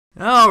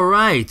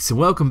Alright,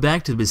 welcome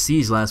back to the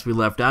Besiege. Last we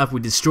left off,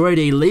 we destroyed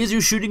a laser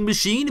shooting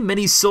machine,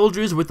 many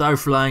soldiers with our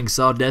flying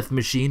saw death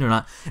machine, or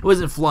not, it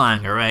wasn't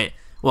flying, alright?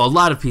 Well, a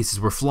lot of pieces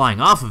were flying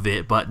off of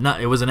it, but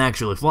it wasn't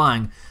actually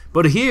flying.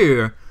 But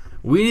here,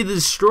 we need to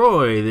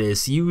destroy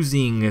this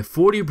using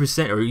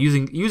 40%, or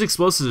use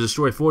explosives to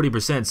destroy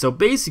 40%. So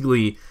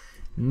basically,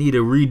 need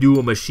to redo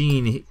a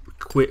machine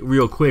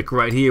real quick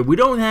right here. We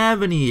don't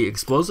have any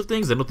explosive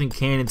things. I don't think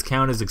cannons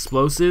count as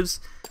explosives.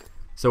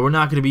 So we're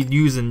not going to be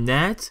using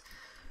that.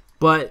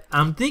 But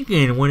I'm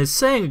thinking when it's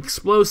saying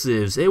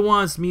explosives, it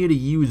wants me to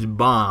use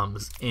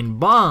bombs. And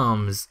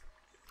bombs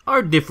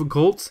are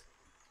difficult.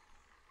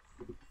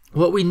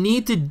 What we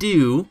need to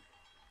do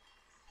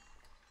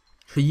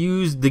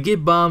to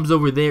get bombs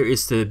over there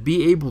is to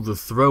be able to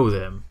throw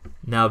them.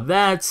 Now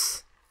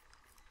that's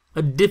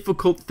a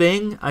difficult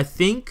thing, I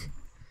think.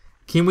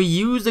 Can we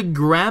use a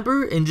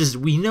grabber and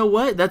you know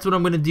what? That's what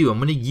I'm going to do. I'm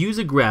going to use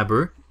a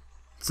grabber.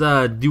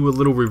 Let's do a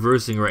little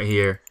reversing right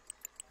here,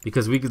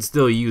 because we could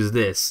still use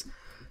this.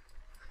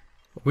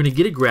 We're going to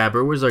get a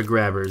grabber. Where's our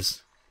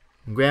grabbers?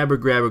 Grabber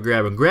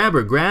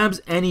grabs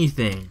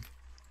anything.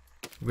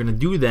 We're going to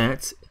do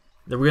that.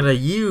 Then we're going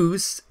to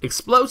use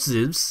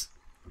explosives.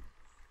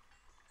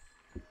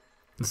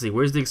 Let's see,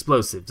 where's the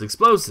explosives?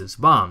 Explosives,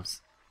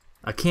 bombs.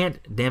 I can't,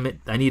 damn it,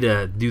 I need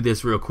to do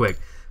this real quick.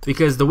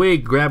 Because the way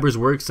grabbers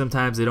work,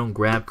 sometimes they don't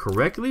grab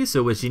correctly.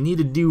 So what you need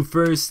to do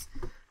first,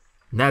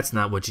 that's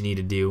not what you need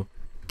to do.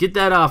 Get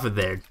that off of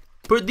there.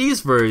 Put these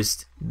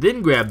first,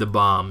 then grab the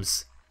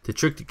bombs to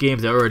trick the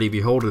games that already be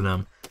holding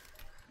them.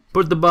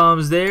 Put the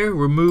bombs there,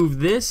 remove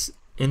this,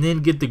 and then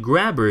get the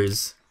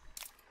grabbers.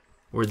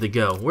 Where'd they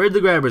go? Where'd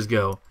the grabbers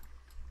go?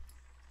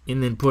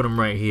 And then put them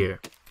right here.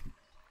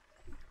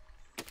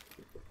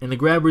 And the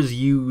grabbers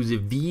use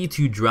V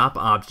to drop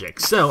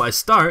objects. So I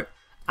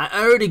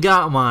already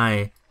got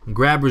my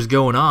grabbers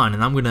going on,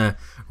 and I'm gonna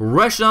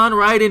rush on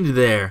right into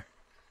there.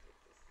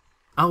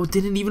 Oh, it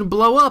didn't even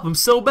blow up. I'm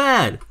so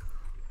bad.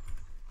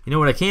 You know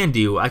what I can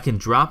do? I can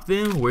drop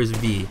them. Where's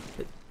V?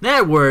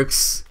 That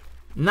works.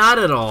 Not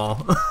at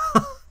all.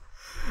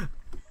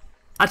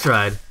 I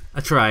tried.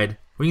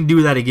 We can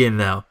do that again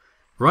though.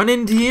 Run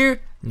into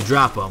here and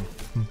drop them.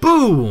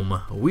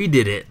 Boom! We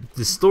did it.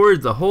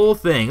 Destroyed the whole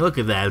thing. Look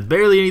at that.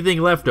 Barely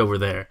anything left over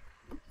there.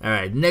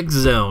 Alright, next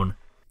zone.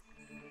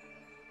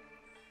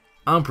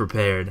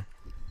 Unprepared.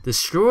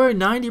 Destroy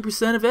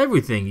 90% of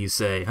everything, you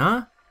say,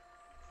 huh?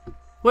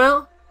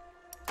 Well,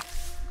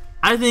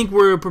 I think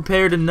we're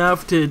prepared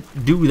enough to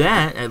do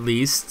that, at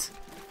least.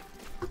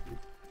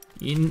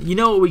 You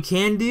know what we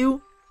can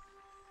do?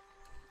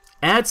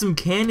 Add some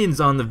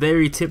cannons on the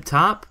very tip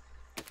top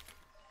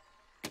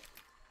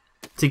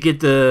to get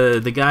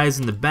the guys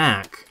in the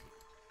back.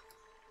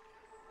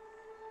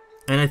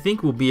 And I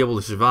think we'll be able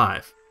to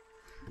survive.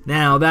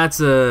 Now, that's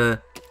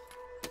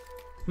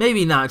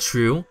maybe not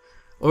true.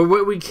 Or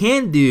what we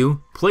can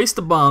do, place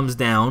the bombs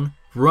down,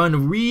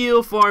 run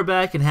real far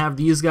back and have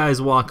these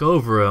guys walk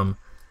over them,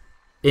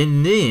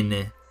 and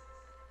then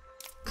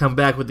come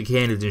back with the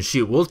cannons and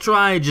shoot. We'll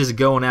try just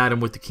going at them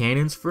with the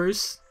cannons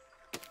first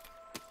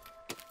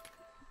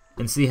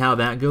and see how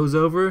that goes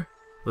over.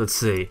 Let's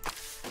see.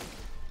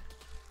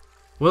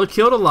 Well, it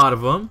killed a lot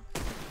of them.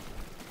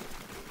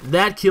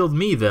 That killed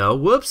me though.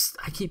 Whoops,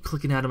 I keep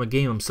clicking out of my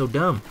game. I'm so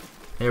dumb.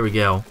 There we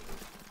go.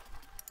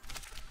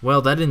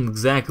 Well, that didn't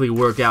exactly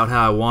work out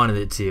how I wanted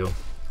it to.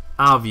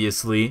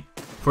 Obviously.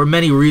 For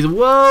many reasons.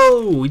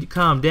 Whoa! You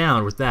calm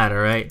down with that,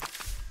 alright?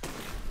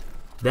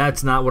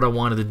 That's not what I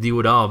wanted to do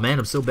at all. Man,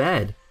 I'm so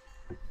bad.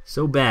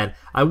 So bad.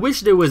 I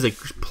wish there was a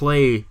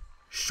play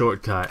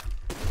shortcut.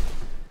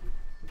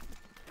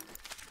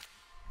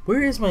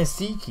 Where is my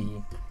C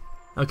key?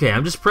 Okay,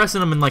 I'm just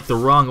pressing them in like the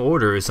wrong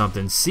order or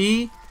something.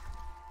 C?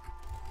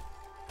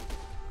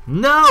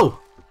 No!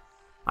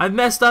 I've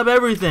messed up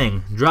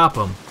everything. Drop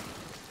them.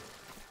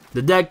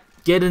 Did that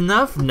get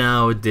enough?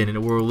 No, it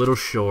didn't. We're a little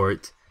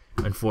short,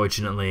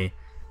 unfortunately.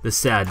 The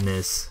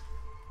sadness.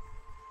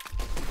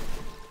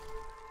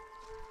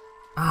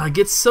 Ah, it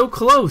gets so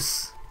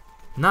close.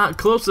 Not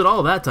close at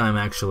all that time,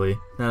 actually,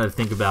 now that I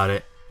think about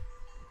it.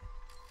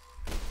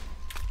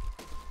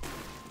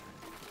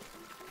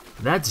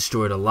 That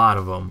destroyed a lot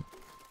of them,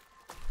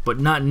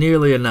 but not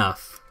nearly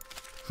enough.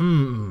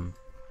 Then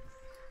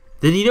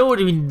you know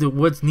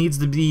what needs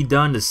to be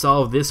done to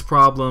solve this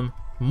problem?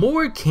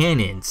 More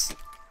cannons.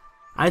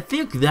 I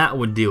think that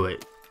would do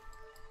it.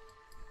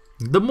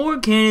 The more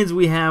cannons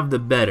we have, the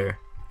better.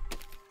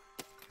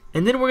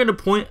 And then we're going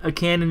to point a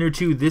cannon or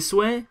two this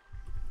way.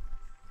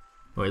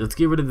 Wait, let's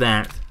get rid of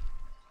that.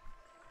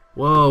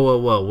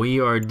 Whoa. We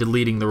are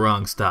deleting the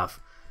wrong stuff.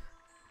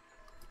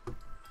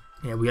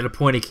 Yeah, we got to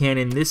point a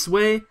cannon this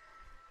way.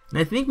 And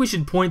I think we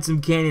should point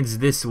some cannons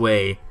this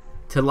way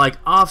to like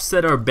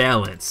offset our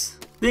balance.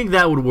 Think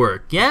that would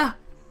work. Yeah?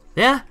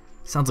 Yeah?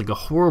 Sounds like a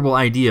horrible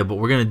idea, but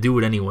we're going to do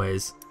it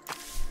anyways.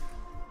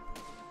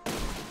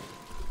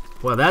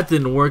 Well, that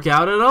didn't work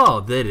out at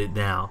all, did it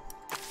now?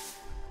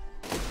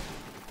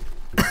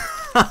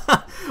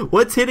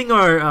 What's hitting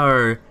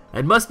our...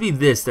 It must be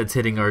this that's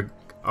hitting our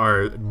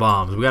our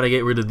bombs. We gotta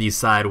get rid of these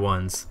side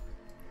ones.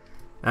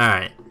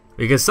 Alright.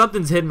 Because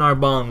something's hitting our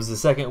bombs the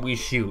second we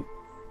shoot.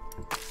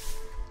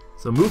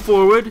 So move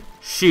forward,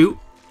 shoot.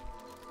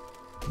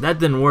 That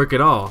didn't work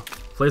at all.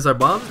 Place our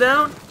bombs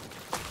down.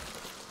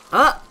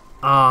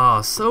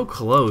 Oh, so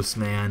close,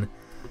 man.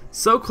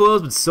 So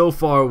close, but so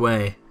far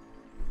away.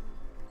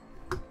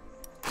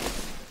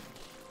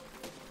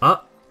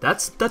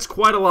 That's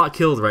quite a lot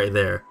killed right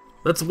there.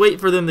 Let's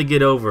wait for them to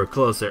get over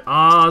closer.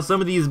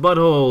 Some of these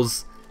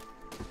buttholes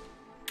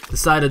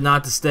decided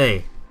not to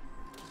stay.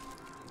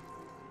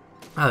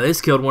 They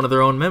just killed one of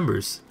their own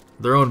members,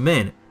 their own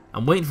men.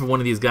 I'm waiting for one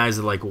of these guys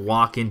to like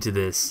walk into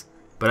this,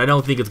 but I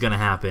don't think it's gonna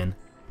happen.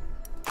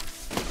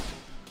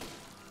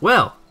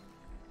 Well,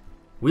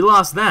 we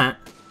lost that.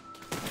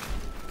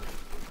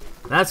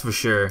 That's for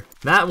sure.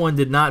 That one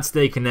did not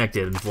stay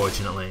connected,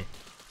 unfortunately.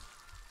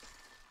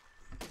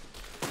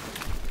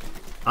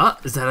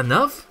 Is that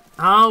enough?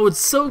 Oh, it's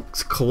so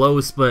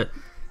close, but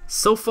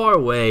so far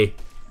away.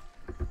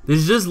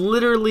 There's just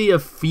literally a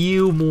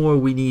few more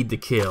we need to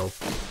kill.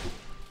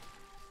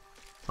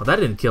 Oh, that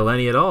didn't kill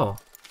any at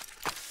all.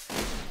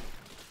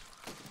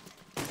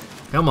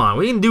 Come on,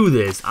 we can do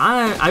this.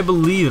 I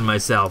believe in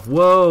myself.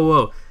 Whoa,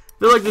 whoa. I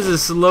feel like this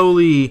is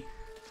slowly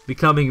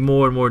becoming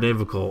more and more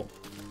difficult.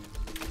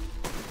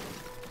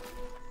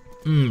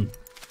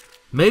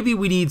 Maybe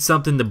we need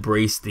something to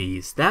brace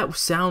these. That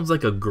sounds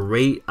like a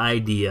great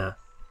idea.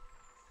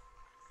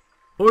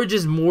 Or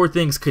just more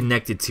things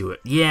connected to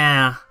it.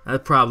 Yeah,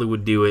 that probably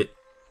would do it.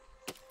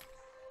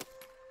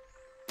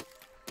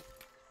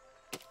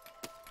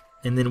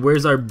 And then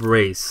where's our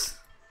brace?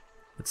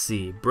 Let's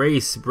see.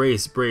 Brace,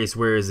 brace, brace.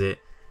 Where is it?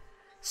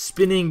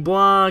 Spinning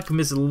block,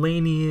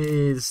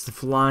 miscellaneous,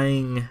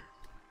 flying.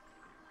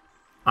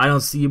 I don't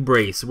see a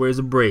brace. Where's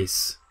a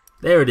brace?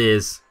 There it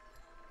is.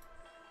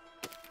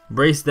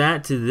 Brace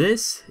that to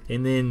this,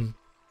 and then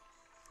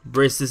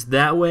brace this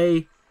that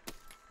way.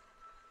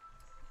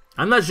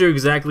 I'm not sure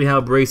exactly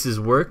how braces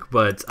work,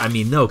 but I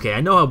mean, okay,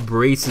 I know how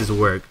braces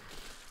work.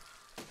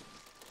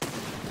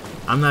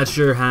 I'm not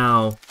sure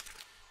how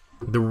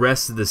the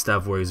rest of the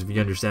stuff works, if you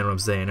understand what I'm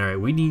saying.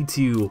 Alright, we need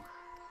to...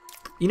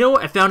 You know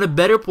what? I found a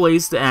better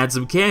place to add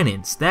some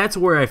cannons. That's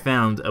where I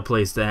found a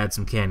place to add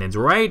some cannons,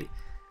 right?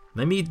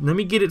 Let me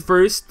get it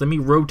first. Let me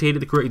rotate it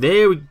the correct...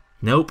 There we...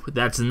 Nope,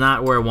 that's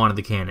not where I wanted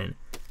the cannon.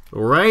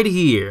 Right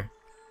here.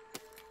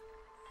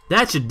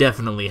 That should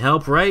definitely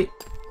help, right?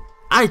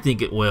 I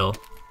think it will.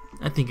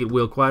 I think it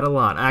will quite a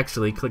lot.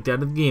 Actually, clicked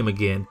out of the game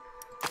again.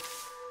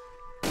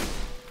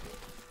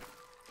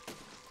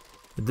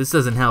 But this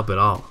doesn't help at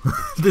all.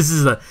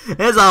 That's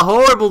a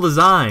horrible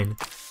design.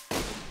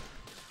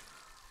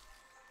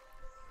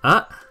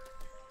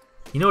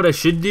 You know what I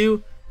should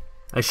do?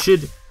 I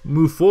should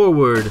move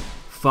forward,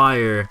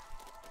 fire,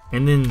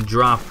 and then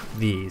drop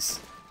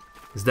these.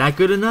 Is that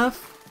good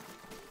enough?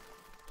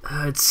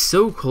 It's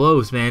so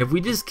close, man. If we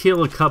just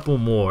kill a couple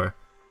more.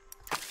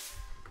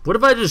 What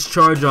if I just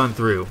charge on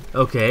through?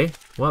 Okay.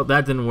 Well,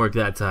 that didn't work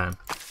that time.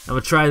 I'm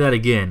gonna try that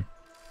again.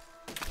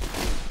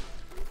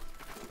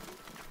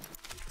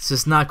 It's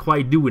just not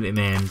quite doing it,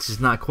 man. It's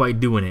just not quite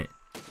doing it.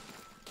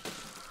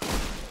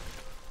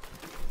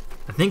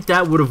 I think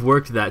that would have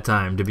worked that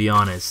time, to be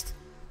honest.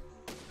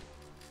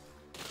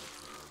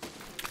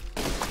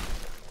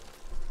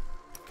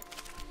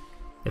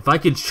 If I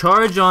could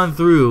charge on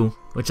through,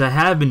 which I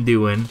have been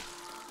doing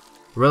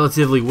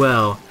relatively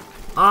well.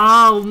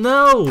 Oh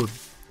no!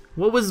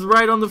 What was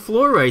right on the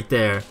floor right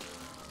there?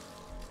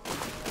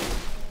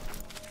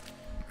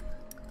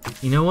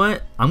 You know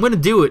what? I'm gonna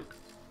do it.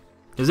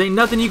 There ain't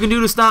nothing you can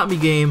do to stop me,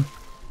 game.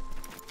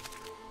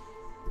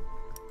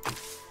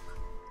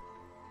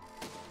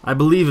 I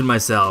believe in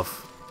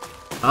myself.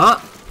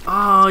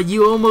 Oh,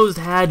 you almost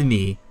had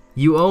me.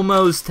 You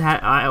almost had...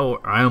 I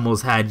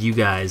almost had you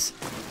guys.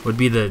 Would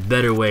be the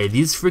better way.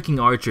 These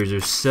freaking archers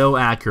are so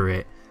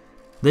accurate.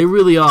 They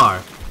really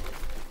are.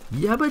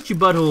 Yeah, how about you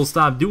buttholes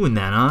stop doing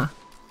that, huh?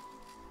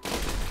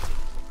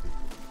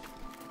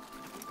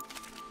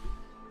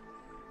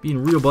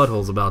 Being real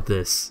buttholes about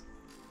this.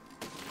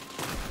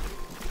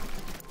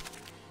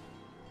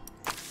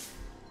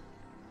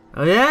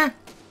 Oh yeah?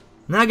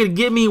 Not gonna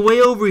get me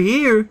way over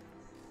here.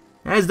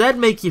 How does that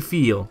make you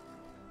feel?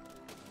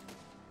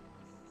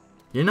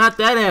 You're not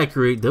that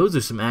accurate. Those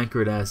are some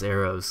accurate ass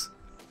arrows.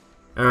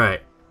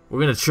 Alright, we're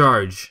gonna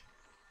charge.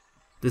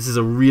 This is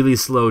a really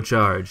slow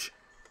charge.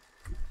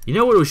 You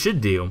know what we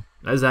should do?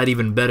 That's an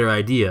even better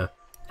idea.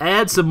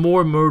 Add some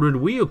more murdered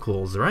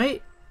vehicles,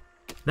 right?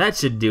 That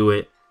should do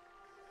it.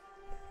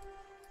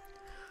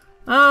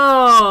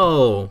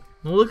 Oh!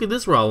 Well, look at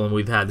this problem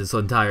we've had this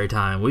entire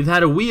time. We've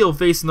had a wheel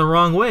facing the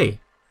wrong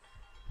way.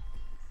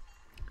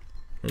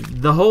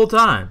 The whole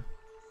time.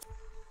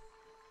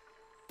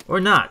 Or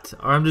not.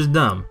 Or I'm just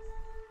dumb.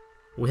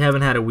 We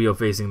haven't had a wheel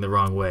facing the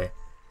wrong way.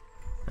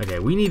 Okay,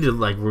 we need to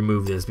like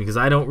remove this because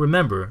I don't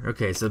remember.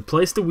 Okay, so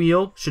place the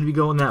wheel. Should be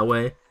going that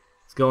way.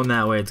 It's going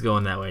that way. It's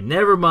going that way.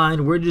 Never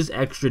mind. We're just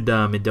extra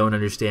dumb and don't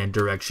understand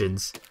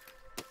directions.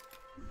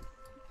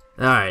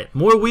 Alright,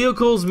 more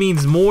vehicles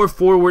means more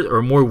forward,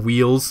 or more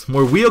wheels.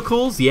 More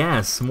vehicles?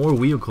 Yes, more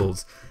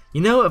vehicles.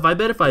 You know, I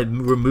bet if I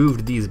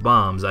removed these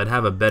bombs, I'd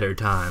have a better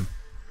time.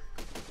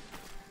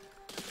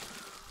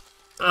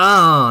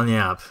 Oh,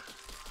 yep.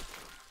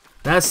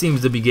 That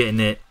seems to be getting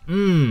it.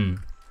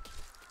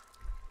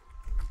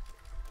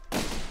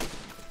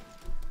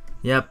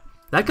 Yep.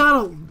 That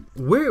got a...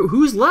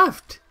 Who's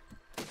left?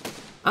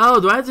 Oh,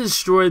 do I have to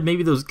destroy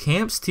maybe those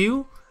camps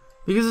too?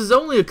 Because there's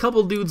only a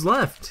couple dudes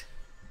left.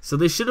 So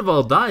they should have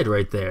all died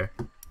right there.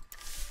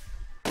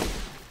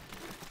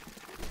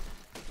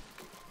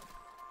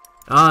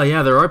 Ah,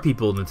 yeah, there are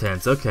people in the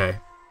tents. Okay.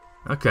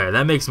 Okay,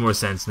 that makes more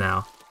sense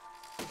now.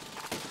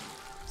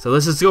 So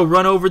let's just go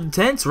run over the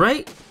tents,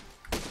 right?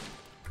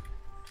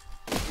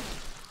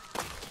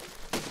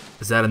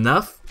 Is that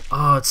enough?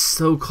 Oh, it's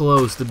so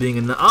close to being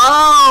enough.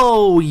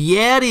 Oh,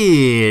 yeah it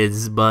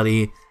is,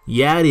 buddy.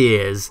 Yeah it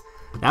is.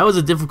 That was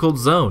a difficult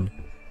zone.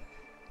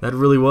 That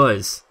really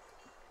was.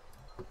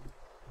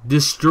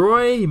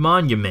 Destroy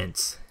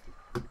monuments.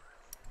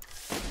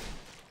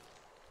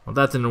 Well,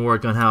 that didn't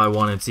work on how I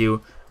wanted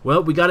to.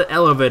 Well, we gotta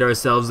elevate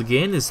ourselves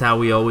again. This is how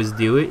we always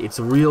do it. It's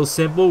real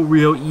simple,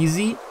 real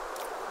easy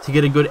to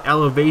get a good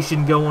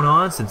elevation going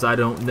on. Since I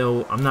don't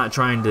know, I'm not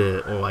trying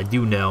to, well, I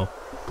do know.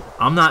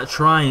 I'm not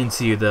trying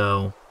to,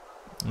 though,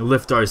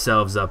 lift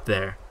ourselves up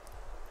there.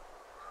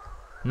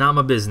 Not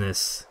my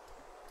business.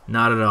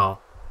 Not at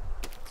all.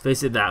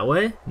 Face it that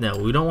way? No,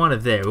 we don't want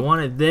it there. We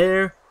want it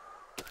there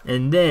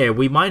and there.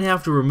 We might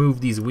have to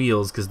remove these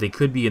wheels because they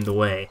could be in the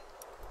way.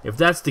 If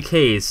that's the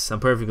case, I'm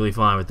perfectly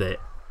fine with it.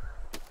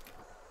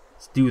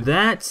 Let's do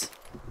that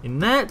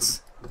and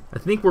that. I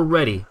think we're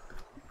ready.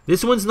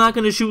 This one's not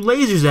going to shoot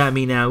lasers at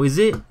me now, is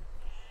it?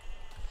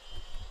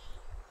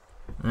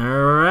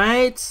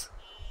 Alright.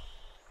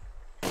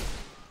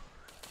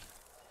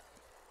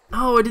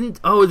 Oh, it didn't.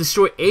 Oh, it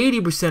destroyed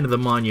 80% of the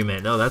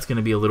monument. Oh, that's going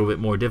to be a little bit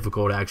more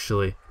difficult,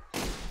 actually.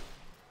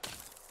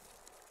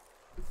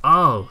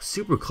 Oh,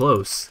 super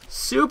close.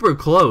 Super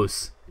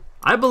close.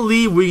 I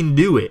believe we can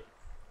do it.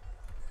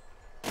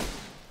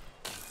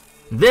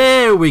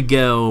 There we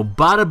go.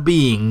 Bada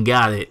bing.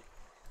 Got it.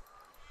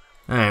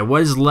 Alright,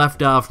 what is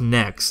left off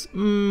next?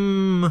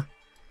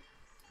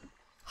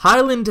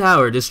 Highland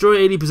Tower.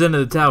 Destroy 80% of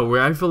the tower.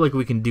 Where I feel like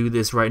we can do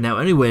this right now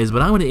anyways,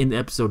 but I'm going to end the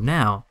episode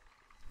now.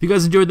 If you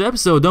guys enjoyed the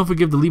episode, don't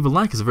forget to leave a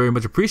like. It's very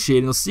much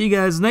appreciated. I'll see you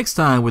guys next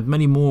time with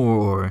many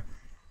more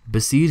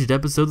besieged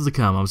episodes to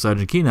come. I'm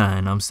SgtKeeneye,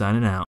 and I'm signing out.